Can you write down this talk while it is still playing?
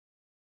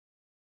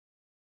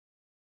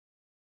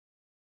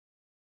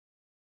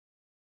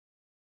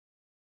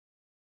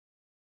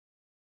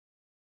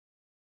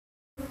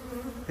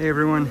Hey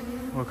everyone,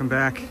 welcome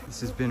back. This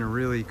has been a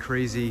really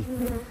crazy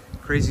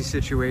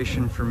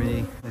situation for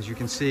me. As you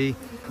can see,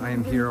 I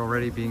am here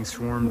already being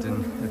swarmed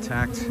and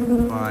attacked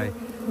by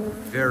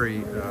very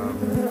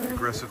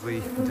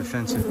aggressively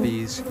defensive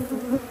bees,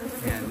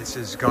 and this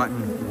has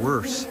gotten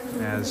worse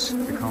as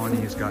the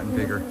colony has gotten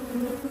bigger.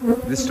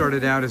 This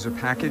started out as a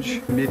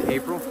package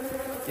mid-April.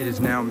 It is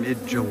now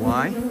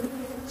mid-July,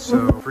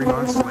 so 3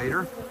 months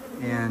later,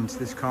 and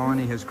this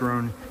colony has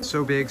grown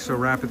so big so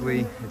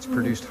rapidly. It's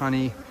produced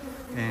honey,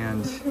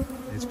 and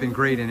it's been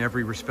great in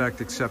every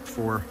respect except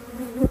for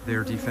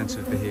their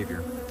defensive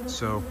behavior.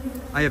 So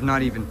I have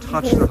not even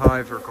touched the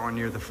hive or gone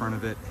near the front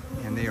of it,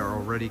 and they are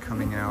already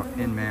coming out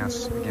en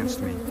masse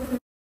against me.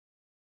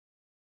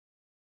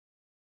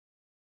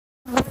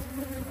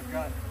 I've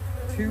got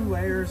 2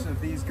 layers of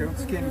these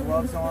goatskin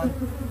gloves on.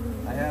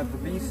 I have the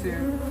bee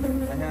suit,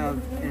 I have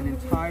an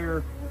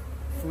entire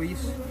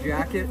fleece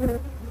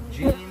jacket,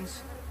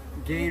 jeans,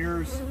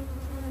 gaiters,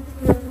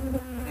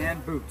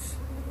 and boots.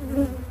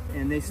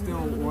 And they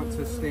still want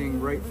to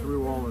sting right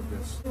through all of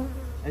this.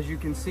 As you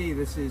can see,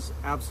 this is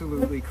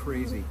absolutely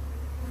crazy.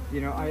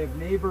 You know, I have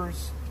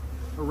neighbors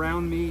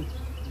around me.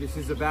 This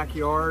is a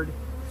backyard,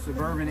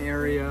 suburban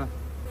area.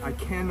 I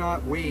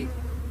cannot wait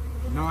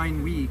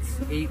 9 weeks,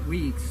 8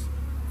 weeks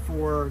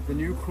for the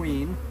new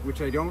queen,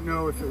 which I don't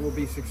know if it will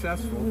be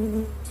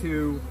successful,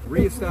 to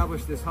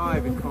reestablish this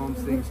hive and calm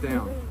things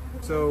down.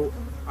 So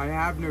I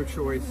have no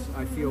choice,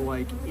 I feel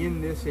like,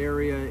 in this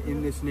area,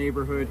 in this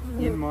neighborhood,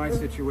 in my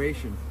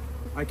situation.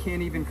 I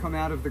can't even come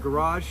out of the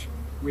garage,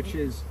 which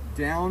is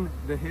down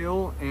the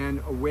hill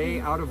and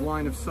away out of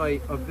line of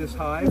sight of this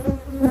hive.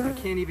 I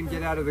can't even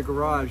get out of the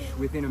garage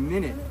within a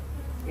minute,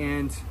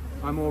 and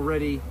I'm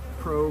already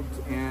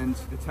probed and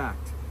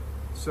attacked.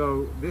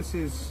 So this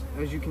is,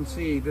 as you can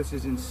see, this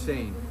is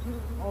insane.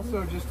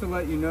 Also, just to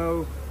let you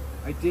know,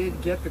 I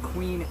did get the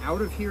queen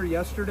out of here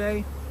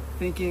yesterday,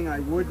 thinking I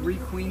would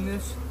requeen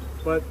this,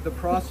 but the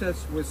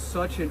process was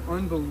such an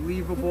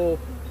unbelievable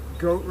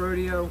goat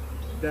rodeo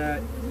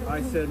that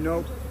I said,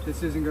 nope,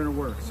 this isn't going to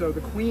work. So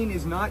the queen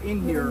is not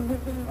in here,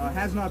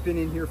 has not been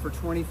in here for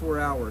 24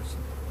 hours,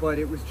 but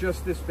it was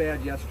just this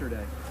bad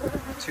yesterday.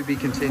 To be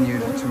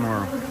continued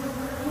tomorrow.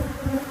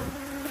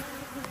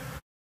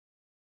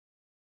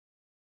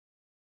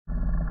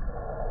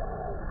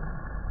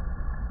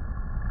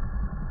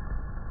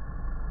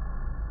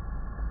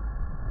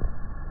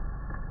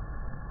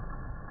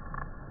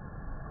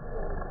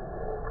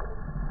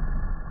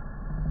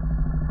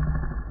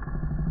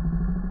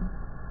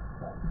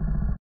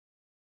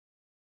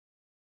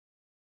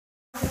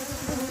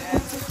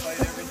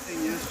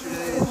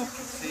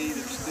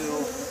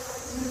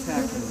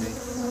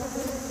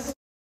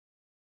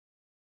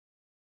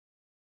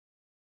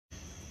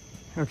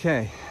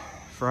 Okay,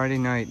 Friday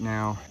night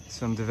now,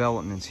 some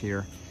developments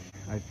here.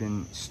 I've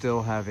been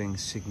still having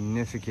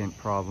significant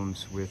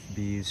problems with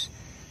bees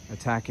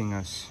attacking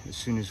us as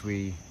soon as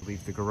we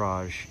leave the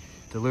garage.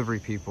 Delivery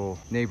people,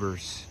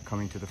 neighbors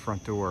coming to the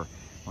front door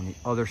on the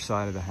other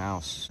side of the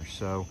house.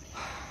 So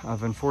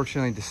I've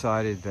unfortunately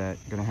decided that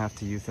I'm gonna have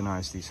to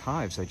euthanize these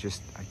hives. I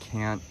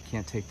can't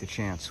take the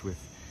chance with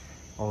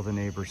all the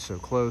neighbors so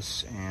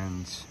close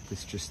and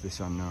this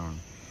unknown.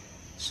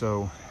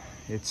 So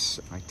it's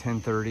like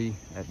 10:30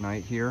 at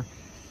night here,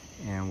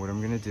 and what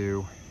I'm gonna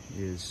do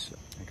is,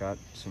 I got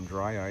some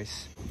dry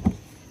ice,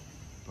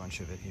 a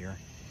bunch of it here,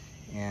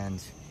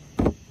 and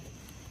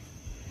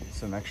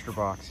some extra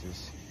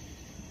boxes,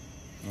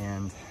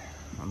 and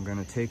I'm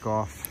gonna take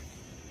off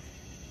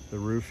the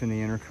roof and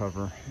the inner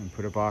cover and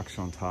put a box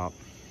on top,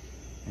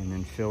 and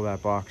then fill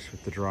that box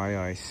with the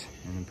dry ice,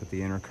 and then put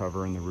the inner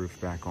cover and the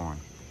roof back on.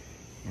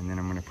 And then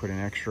I'm gonna put an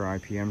extra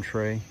IPM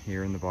tray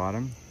here in the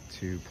bottom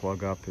to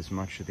plug up as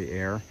much of the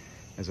air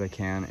as I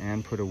can,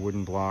 and put a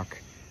wooden block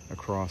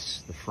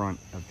across the front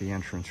of the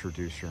entrance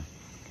reducer.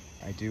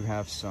 I do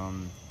have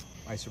some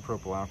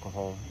isopropyl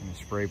alcohol in a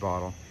spray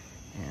bottle,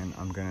 and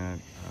I'm gonna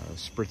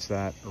spritz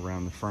that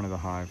around the front of the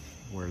hive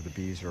where the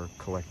bees are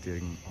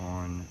collecting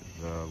on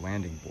the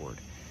landing board.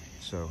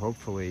 So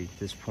hopefully at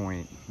this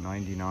point,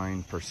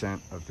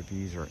 99% of the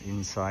bees are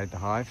inside the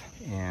hive,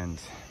 and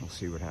we'll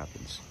see what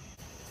happens.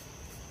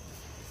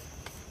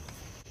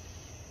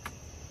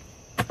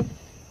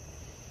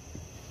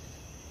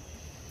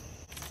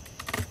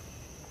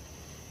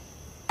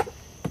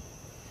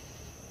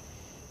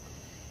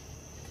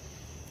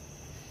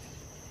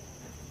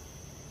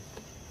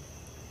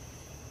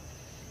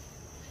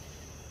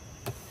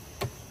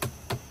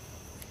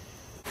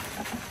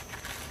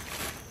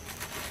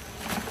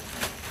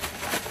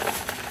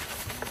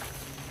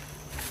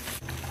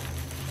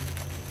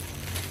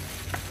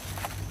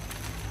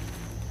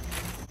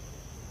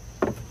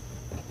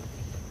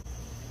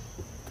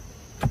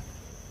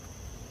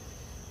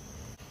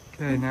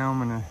 Okay, now I'm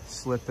gonna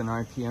slip an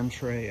IPM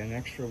tray, an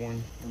extra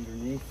one,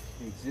 underneath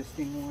the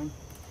existing one.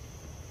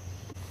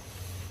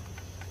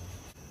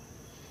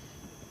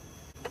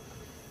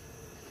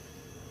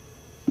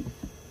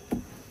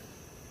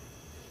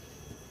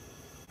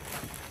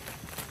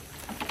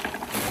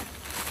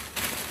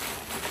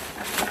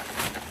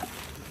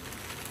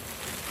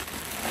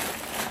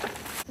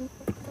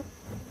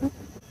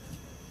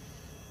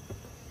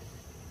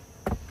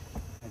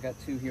 got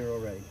 2 here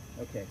already.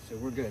 Okay, so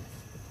we're good.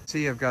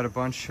 See, I've got a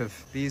bunch of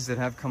bees that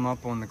have come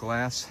up on the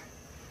glass.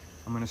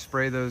 I'm gonna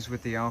spray those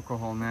with the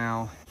alcohol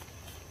now.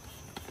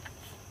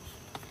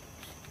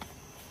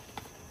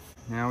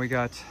 Now we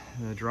got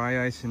the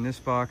dry ice in this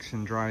box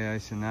and dry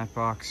ice in that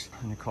box.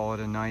 I'm gonna call it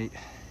a night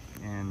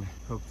and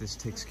hope this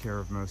takes care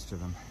of most of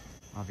them.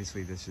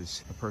 Obviously, this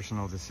is a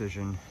personal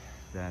decision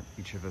that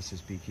each of us as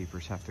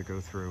beekeepers have to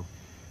go through,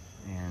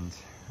 and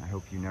I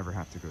hope you never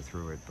have to go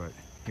through it, but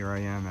here I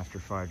am after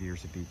 5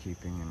 years of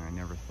beekeeping, and I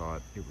never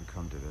thought it would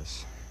come to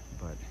this,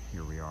 but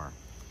here we are.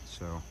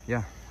 So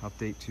yeah,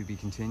 update to be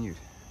continued.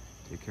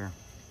 Take care.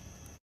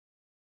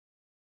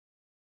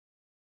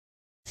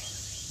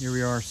 Here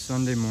we are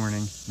Sunday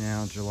morning,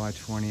 now July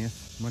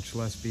 20th. Much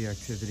less bee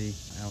activity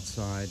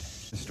outside.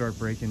 To start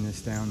breaking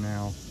this down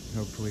now.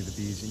 Hopefully the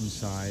bees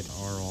inside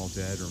are all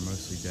dead or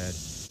mostly dead.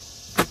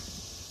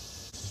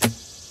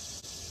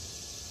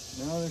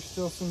 No, there's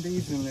still some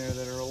bees in there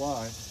that are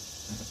alive.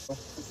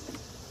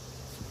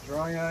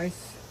 Dry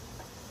ice,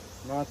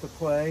 not to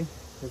play,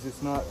 because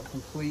it's not a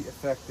complete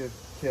effective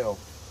kill.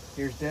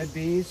 Here's dead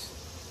bees,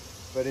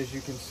 but as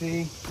you can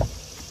see,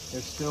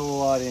 there's still a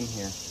lot in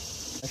here.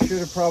 I should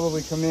have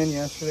probably come in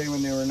yesterday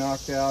when they were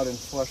knocked out and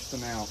flushed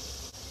them out.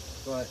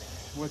 But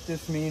what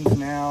this means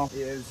now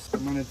is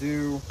I'm going to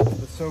do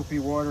the soapy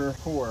water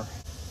pour.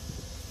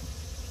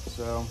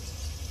 So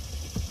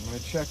I'm going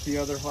to check the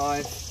other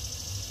hive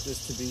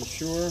just to be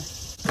sure.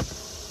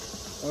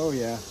 Oh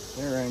yeah,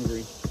 they're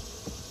angry.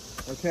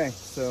 Okay,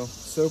 so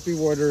soapy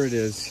water it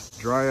is.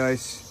 Dry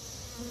ice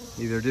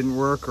either didn't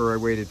work or I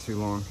waited too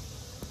long.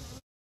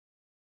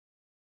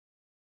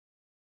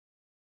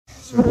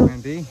 So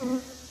plan B,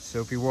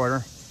 soapy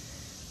water,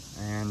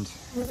 and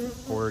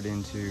pour it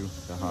into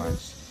the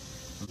hives.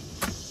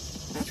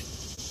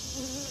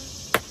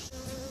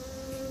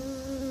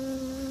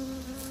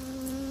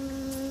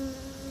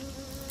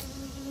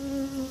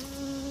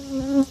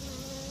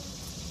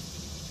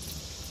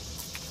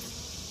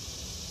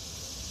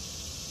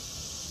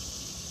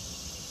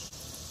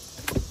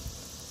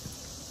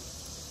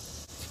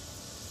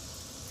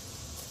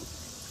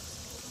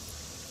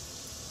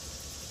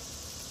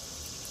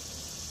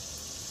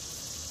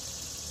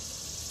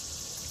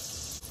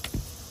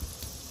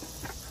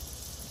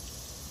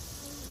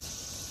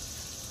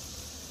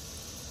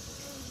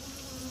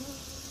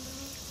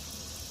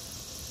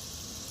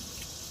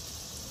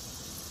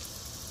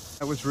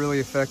 That was really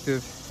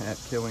effective at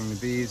killing the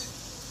bees,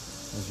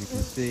 as you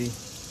can see.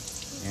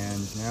 And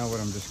now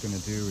what I'm just going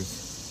to do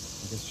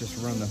is I guess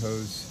just run the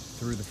hose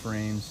through the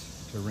frames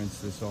to rinse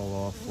this all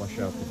off, flush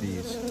out the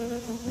bees,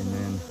 and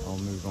then I'll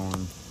move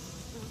on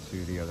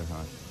to the other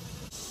hive.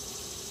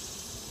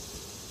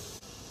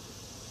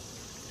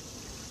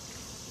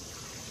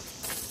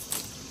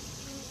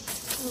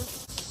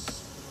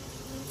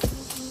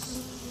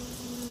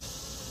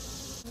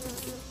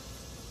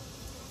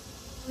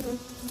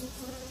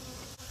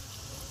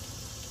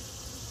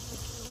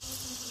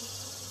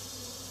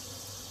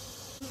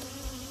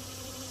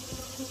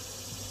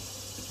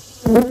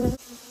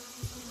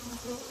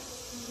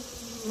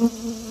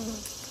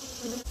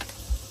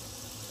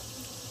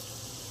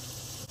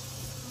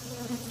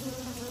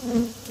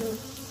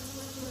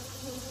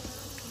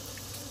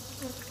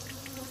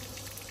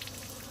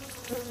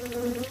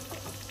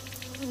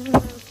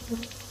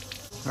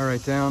 All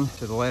right, down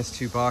to the last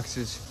 2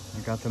 boxes.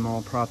 I got them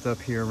all propped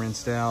up here,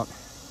 rinsed out.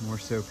 More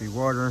soapy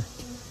water.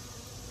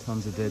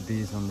 Tons of dead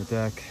bees on the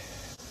deck.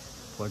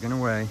 Plugging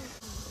away.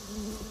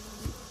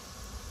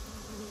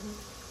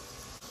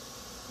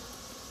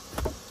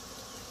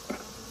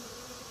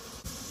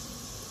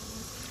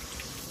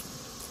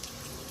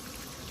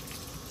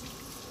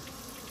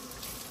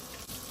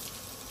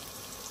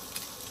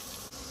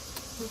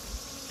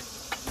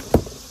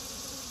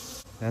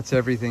 That's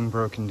everything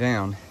broken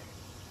down.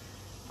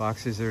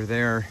 Boxes are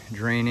there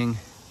draining.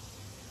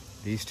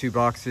 These 2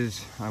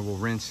 boxes I will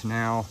rinse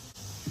now.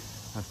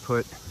 I've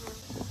put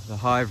the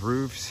hive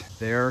roofs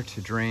there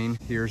to drain.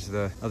 Here's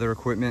the other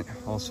equipment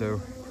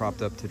also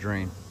propped up to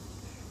drain.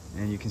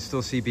 And you can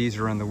still see bees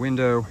around the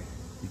window.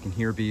 You can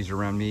hear bees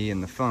around me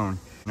and the phone.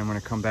 And I'm gonna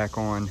come back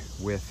on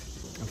with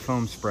a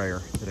foam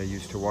sprayer that I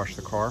use to wash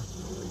the car.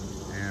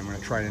 And I'm gonna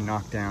try to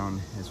knock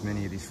down as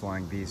many of these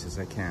flying bees as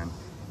I can,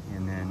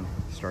 and then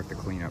start the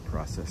cleanup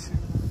process.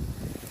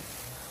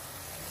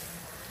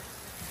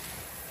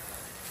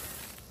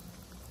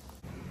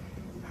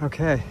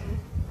 Okay,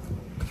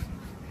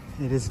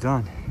 it is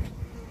done.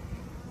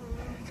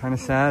 Kind of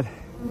sad,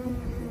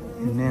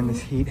 and man,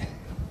 this heat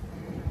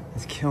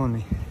is killing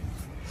me.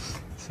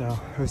 So,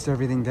 hosed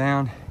everything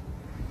down,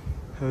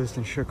 hosed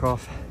and shook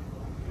off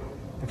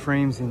the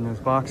frames in those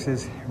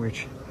boxes,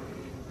 which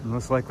I'm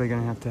most likely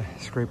gonna have to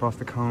scrape off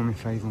the comb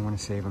if I even want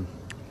to save them.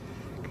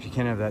 Because you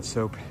can't have that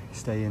soap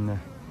stay in the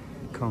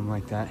comb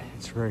like that.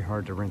 It's very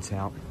hard to rinse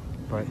out.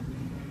 But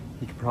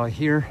you can probably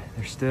hear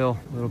there's still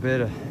a little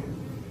bit of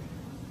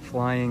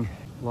flying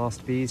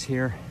lost bees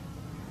here.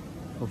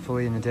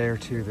 Hopefully in a day or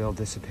 2 they'll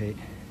dissipate.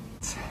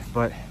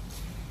 But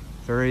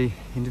very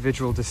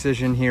individual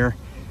decision here,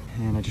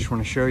 and I just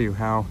want to show you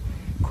how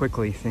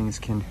quickly things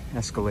can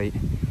escalate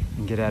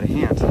and get out of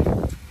hand.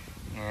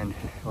 And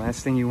the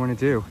last thing you want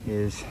to do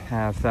is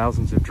have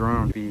thousands of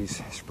drone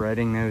bees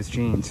spreading those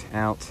genes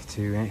out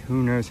to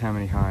who knows how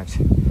many hives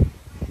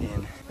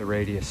in the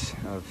radius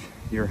of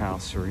your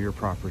house or your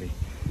property.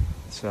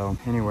 So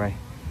anyway,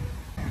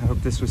 I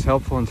hope this was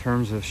helpful in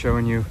terms of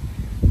showing you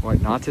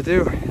what not to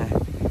do,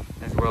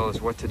 as well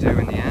as what to do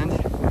in the end.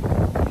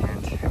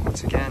 And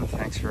once again,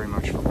 thanks very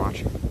much for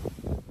watching.